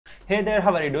Hey there,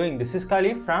 how are you doing? This is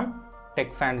Kali from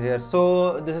TechFanciers.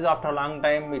 So this is after a long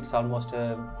time, it's almost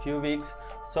a few weeks.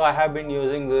 So I have been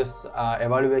using this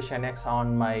Evaluation-X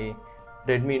on my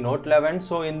Redmi Note 11.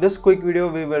 So in this quick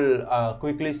video, we will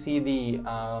quickly see the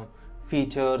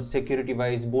features, security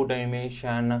wise, boot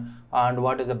animation, and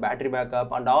what is the battery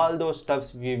backup, and all those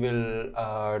stuffs we will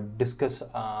discuss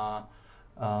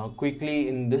quickly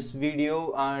in this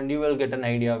video, and you will get an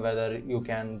idea whether you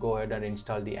can go ahead and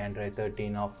install the Android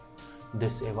 13 of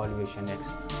this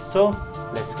Evaluation-X. So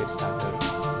let's get started.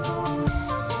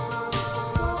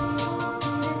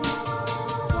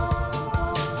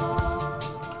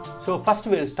 So first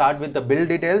we'll start with the build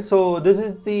details. So this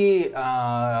is the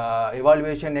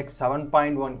Evaluation-X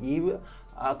 7.1e,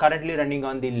 currently running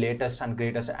on the latest and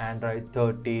greatest Android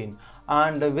 13,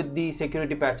 and with the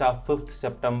security patch of 5th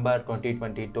September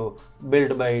 2022,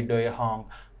 built by Duy Hoang.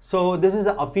 So this is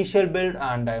the official build,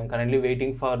 and I am currently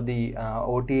waiting for the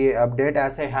OTA update,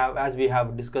 as we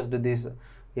have discussed this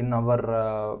in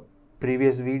our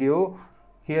previous video.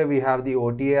 Here we have the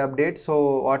OTA update.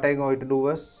 So what I'm going to do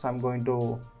is I'm going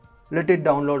to let it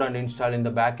download and install in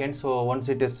the backend. So once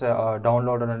it is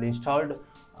downloaded and installed,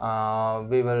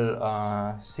 we will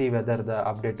see whether the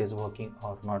update is working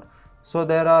or not. So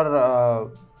there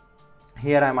are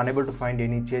here I am unable to find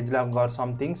any changelog or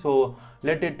something, so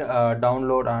let it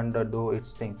download and do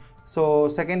its thing. So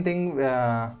second thing,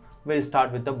 we'll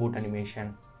start with the boot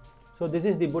animation. So this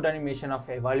is the boot animation of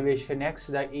Evaluation-X.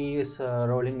 The E is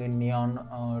rolling in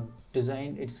neon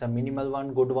design. It's a minimal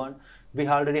one, good one. We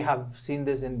already have seen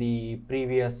this in the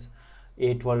previous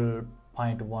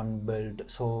A12.1 build.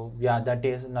 So yeah, that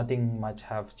is nothing much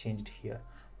have changed here.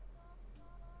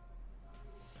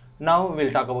 Now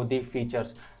we'll talk about the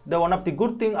features. One of the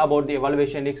good thing about the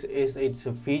Evaluation-X is its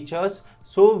features.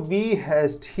 So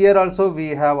here also we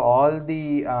have all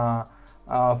the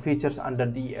features under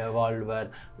the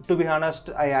evaluer. To be honest,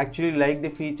 I actually like the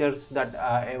features that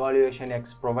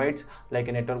Evaluation-X provides, like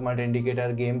a network monitor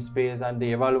indicator, game space, and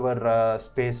the evaluer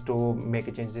space to make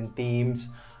a change in themes,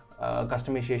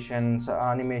 customizations,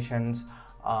 animations,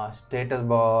 status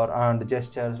bar, and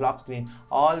gestures, lock screen,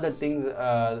 all the things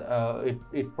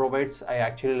it provides. I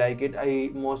actually like it.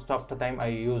 Most of the time I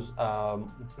use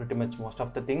pretty much most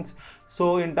of the things.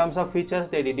 So in terms of features,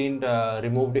 they didn't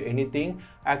remove anything.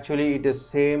 Actually it is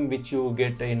same which you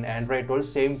get in Android 12,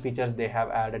 same features they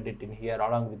have added it in here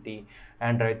along with the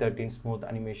Android 13 smooth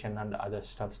animation and other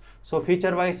stuffs. So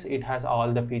feature wise, it has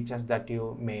all the features that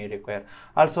you may require.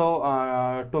 Also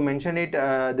to mention it,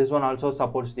 this one also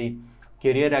supports the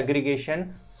carrier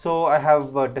aggregation. So I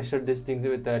have tested these things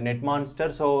with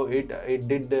NetMonster. So it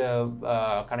did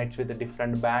connects with the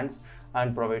different bands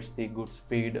and provides the good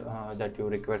speed that you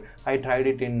require. I tried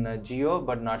it in Jio,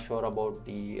 but not sure about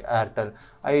the Airtel.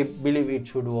 I believe it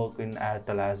should work in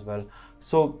Airtel as well.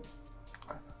 So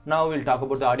now we'll talk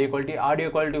about the audio quality. Audio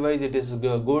quality wise, it is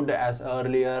good as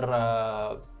earlier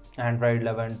Android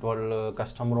 11, 12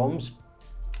 custom ROMs.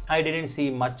 I didn't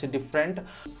see much different.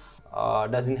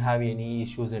 Doesn't have any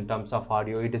issues in terms of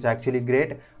audio. It is actually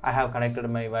great. I have connected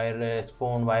my wireless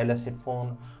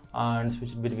headphone, and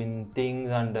switched between things,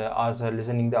 and also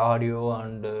listening the audio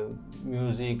and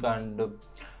music and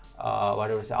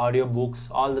whatever, audio books.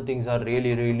 All the things are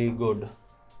really good.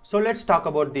 So let's talk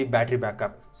about the battery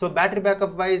backup. So battery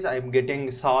backup wise, I'm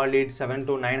getting solid 7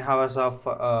 to 9 hours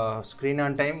of screen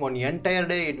on time. One entire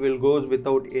day it will goes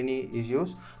without any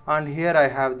issues. And here I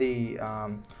have the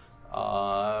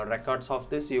records of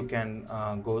this. You can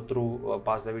go through,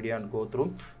 pause the video and go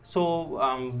through.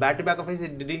 So battery backup is,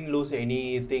 it didn't lose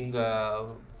anything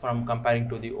from comparing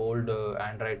to the old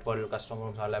Android 12 custom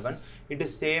ROMs 11. It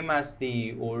is same as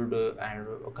the old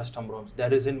custom ROMs.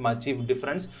 There isn't much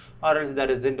difference, or else there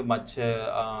isn't much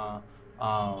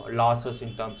losses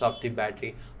in terms of the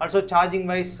battery. Also charging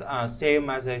wise, same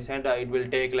as I said, it will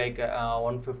take like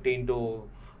 115 to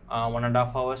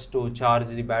 1.5 hours to charge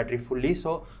the battery fully.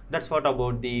 So that's what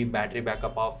about the battery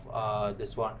backup of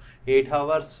this one. 8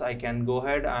 hours I can go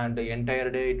ahead, and the entire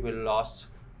day it will last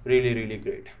really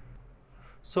great.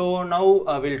 So now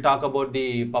we'll talk about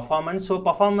the performance. So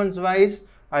performance wise,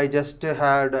 I just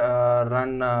had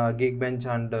run GeekBench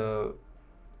and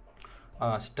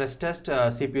stress test,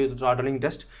 CPU throttling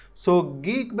test. So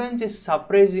GeekBench is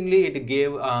surprisingly, it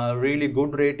gave really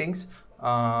good ratings,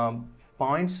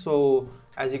 points. So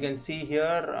as you can see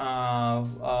here,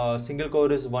 single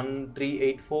core is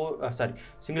 1384,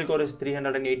 single core is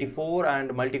 384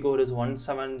 and multi-core is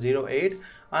 1708,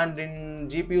 and in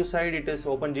GPU side it is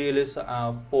OpenGL is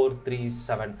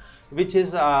 437, which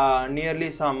is nearly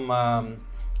some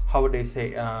how would I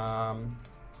say,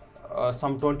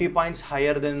 some 20 points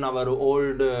higher than our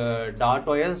old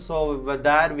 .os. So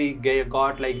there we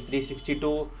got like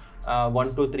 362,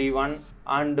 1231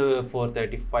 and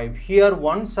 435. Here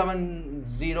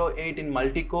 1708 in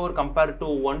multi-core compared to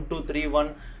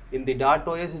 1231 in the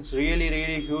 .os. It's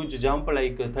really huge jump,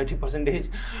 like 30%.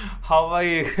 How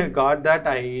I got that,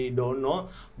 I don't know,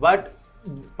 but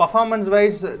performance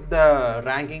wise the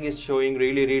ranking is showing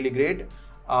really great,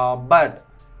 but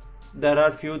there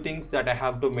are few things that I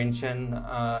have to mention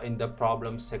in the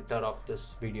problem sector of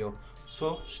this video,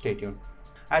 so stay tuned.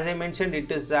 As I mentioned,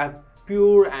 it is a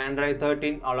pure Android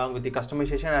 13 along with the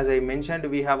customization. As I mentioned,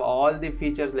 we have all the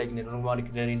features like network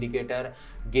monitor indicator,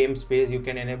 game space, you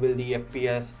can enable the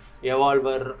FPS,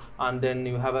 evolver, and then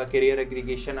you have a carrier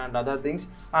aggregation and other things.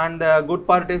 And the good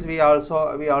part is we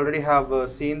already have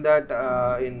seen that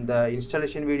in the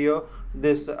installation video,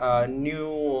 this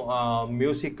new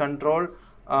music control,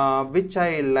 which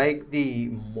I like the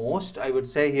most. I would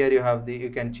say here you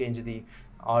can change the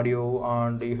audio,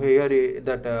 and here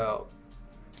that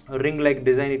ring-like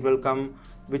design it will come,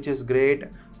 which is great.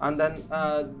 And then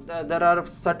there are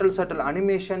subtle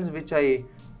animations which I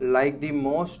like the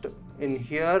most. In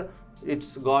here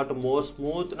it's got more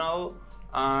smooth now,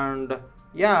 and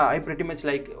yeah, I pretty much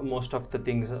like most of the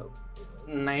things.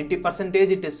 90%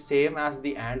 it is same as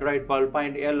the Android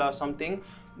 12.L or something,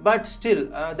 but still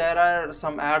there are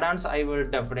some add-ons. I will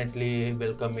definitely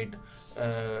welcome it.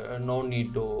 No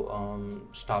need to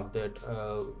stop that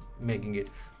making it.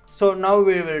 So now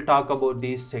we will talk about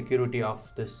the security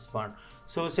of this one.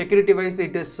 So security wise,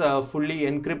 it is fully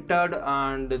encrypted,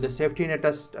 and the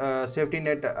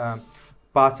SafetyNet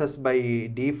passes by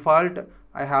default.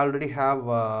 I already have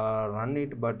run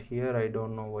it, but here I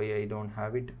don't know why I don't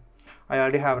have it. I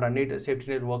already have run it.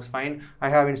 SafetyNet works fine. I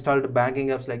have installed banking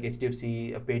apps like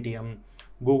HDFC, Paytm,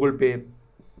 Google Pay.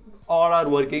 All are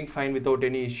working fine without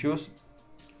any issues.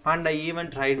 And I even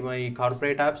tried my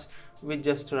corporate apps, which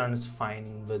just runs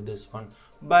fine with this one.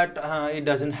 But it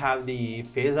doesn't have the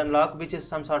face unlock, which is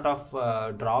some sort of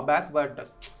drawback, but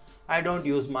I don't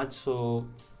use much, so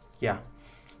yeah.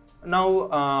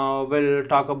 Now we'll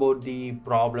talk about the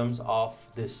problems of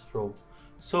this ROM.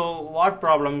 So what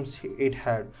problems it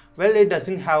had? Well, it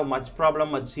doesn't have much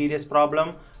serious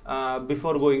problem.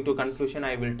 Before going to conclusion,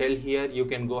 I will tell here, you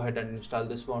can go ahead and install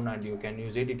this one and you can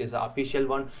use it. It is an official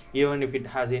one. Even if it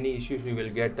has any issues, you will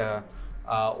get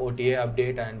OTA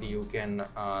update and you can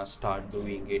start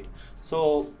doing it.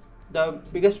 So the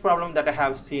biggest problem that I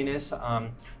have seen is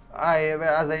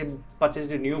as I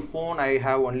purchased a new phone, I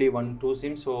have only 2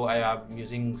 SIMs, so I am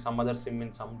using some other SIM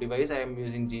in some device. I am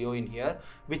using Jio in here,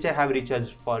 which I have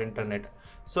recharged for internet.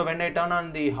 So when I turn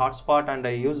on the hotspot and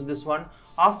I use this one,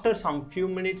 after some few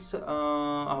minutes,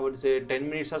 I would say 10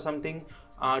 minutes or something,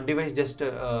 device just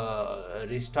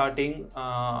restarting.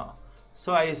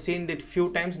 So I seen it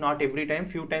few times, not every time,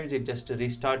 few times it just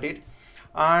restarted.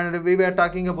 And we were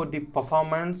talking about the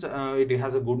performance. It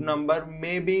has a good number.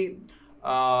 Maybe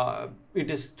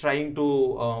it is trying to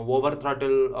over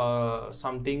throttle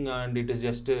something, and it is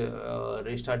just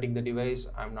restarting the device.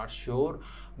 I'm not sure,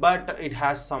 but it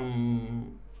has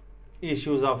some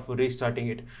issues of restarting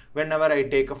it. Whenever I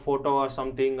take a photo or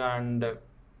something and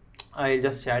I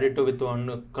just share it with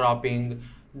one, cropping,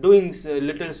 doing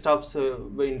little stuffs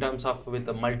in terms of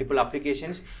with multiple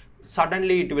applications,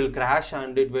 suddenly it will crash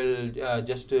and it will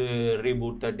just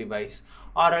reboot the device,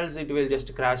 or else it will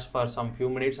just crash for some few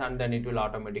minutes and then it will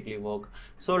automatically work.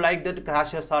 So like that,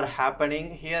 crashes are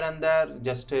happening here and there.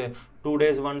 Just 2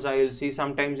 days once I will see,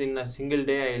 sometimes in a single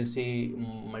day I will see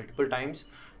multiple times.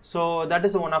 So that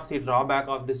is one of the drawback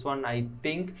of this one. I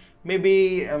think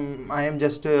maybe I am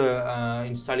just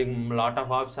installing a lot of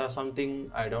apps or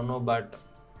something, I don't know, but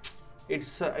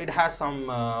it has some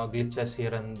glitches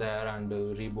here and there and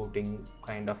rebooting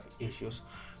kind of issues.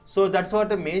 So that's what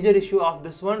the major issue of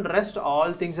this one. Rest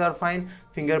all things are fine.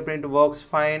 Fingerprint works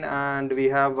fine, and we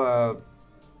have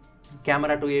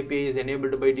camera to API is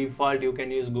enabled by default. You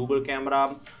can use Google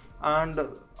camera and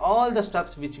all the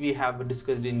stuffs which we have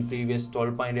discussed in previous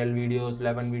 12.L videos,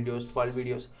 11 videos, 12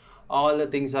 videos. All the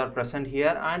things are present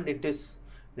here, and it is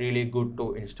really good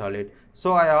to install it.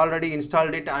 So I already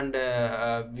installed it, and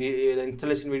the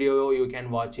installation video you can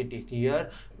watch it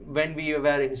here. When we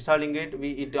were installing it,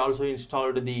 it also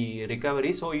installed the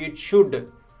recovery, so it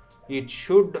should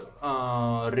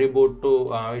reboot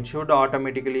to it should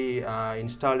automatically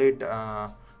install it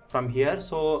from here.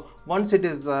 So once it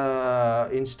is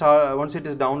once it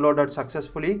is downloaded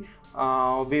successfully,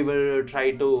 we will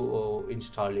try to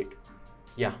install it.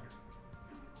 Yeah.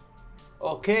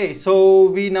 Okay,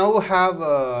 so we now have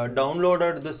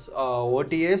downloaded this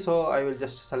OTA, so I will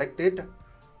just select it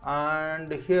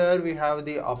and here we have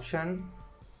the option.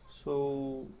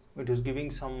 So it is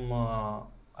giving some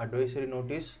advisory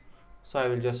notice, so I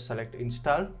will just select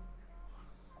install.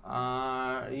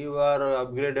 You are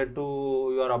upgraded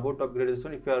to, you are about to upgrade this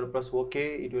one. If you are press OK,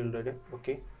 it will read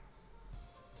OK.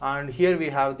 And here we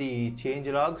have the change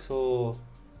log, so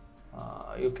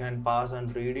you can pause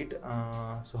and read it.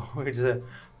 So it's a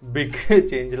big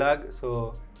change log.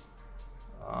 So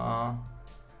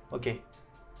okay,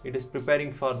 it is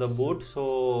preparing for the boot,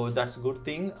 so that's a good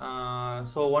thing.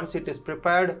 So once it is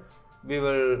prepared, we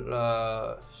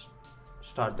will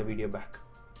start the video back.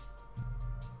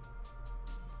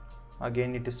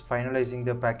 Again, it is finalizing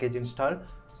the package install.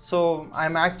 So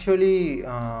I'm actually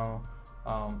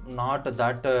not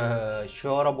that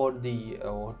sure about the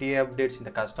OTA updates in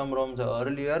the custom ROMs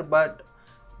earlier, but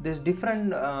this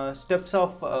different steps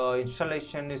of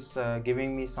installation is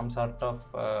giving me some sort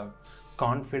of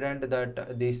confident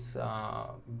that these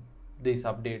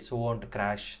updates won't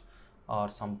crash or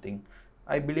something.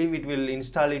 I believe it will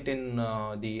install it in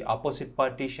the opposite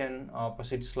partition,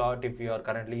 opposite slot. If you are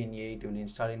currently in A, it will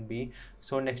install in B.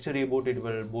 So next reboot, it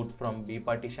will boot from B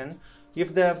partition.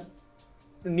 If the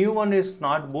new one is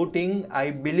not booting,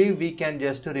 I believe we can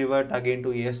just revert again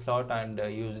to A slot and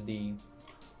use the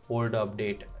old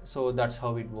update. So that's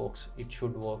how it works. It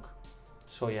should work.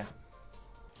 So yeah.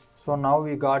 So now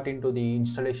we got into the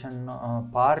installation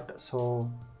part.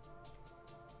 So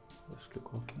just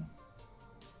click OK.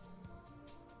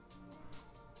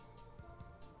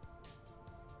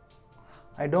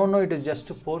 I don't know, it is just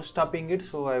force stopping it,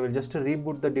 so I will just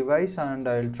reboot the device and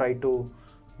I will try to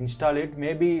install it.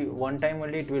 Maybe one time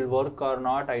only it will work or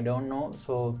not, I don't know.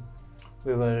 So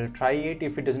we will try it.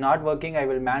 If it is not working, I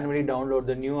will manually download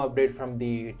the new update from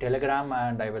the Telegram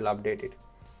and I will update it.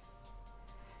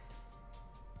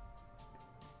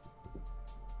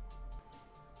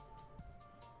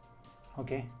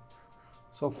 Okay,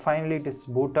 so finally it is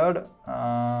booted.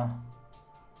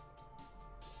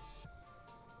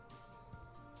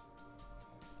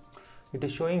 It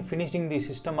is showing finishing the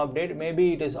system update.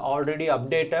 Maybe it is already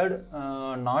updated,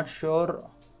 not sure.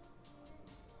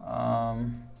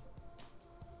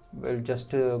 We'll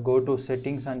just go to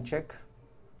settings and check.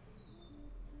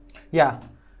 Yeah,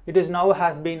 it is now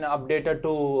has been updated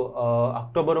to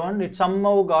October 1. It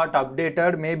somehow got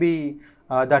updated. Maybe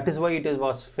that is why it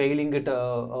was failing it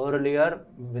earlier.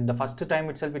 When the first time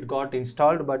itself it got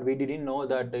installed, but we didn't know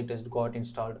that it has got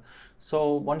installed.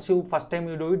 So once you first time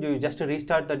you do it, you just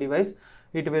restart the device,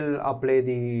 it will apply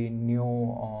the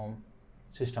new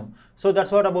system. So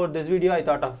that's what about this video. I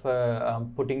thought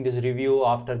of putting this review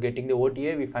after getting the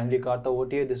OTA. We finally got the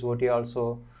OTA. This OTA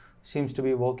also seems to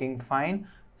be working fine.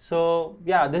 So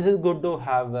yeah, this is good to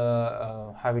have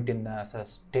it in as a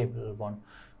stable one.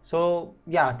 So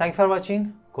yeah, thanks for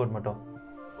watching. Code Motto.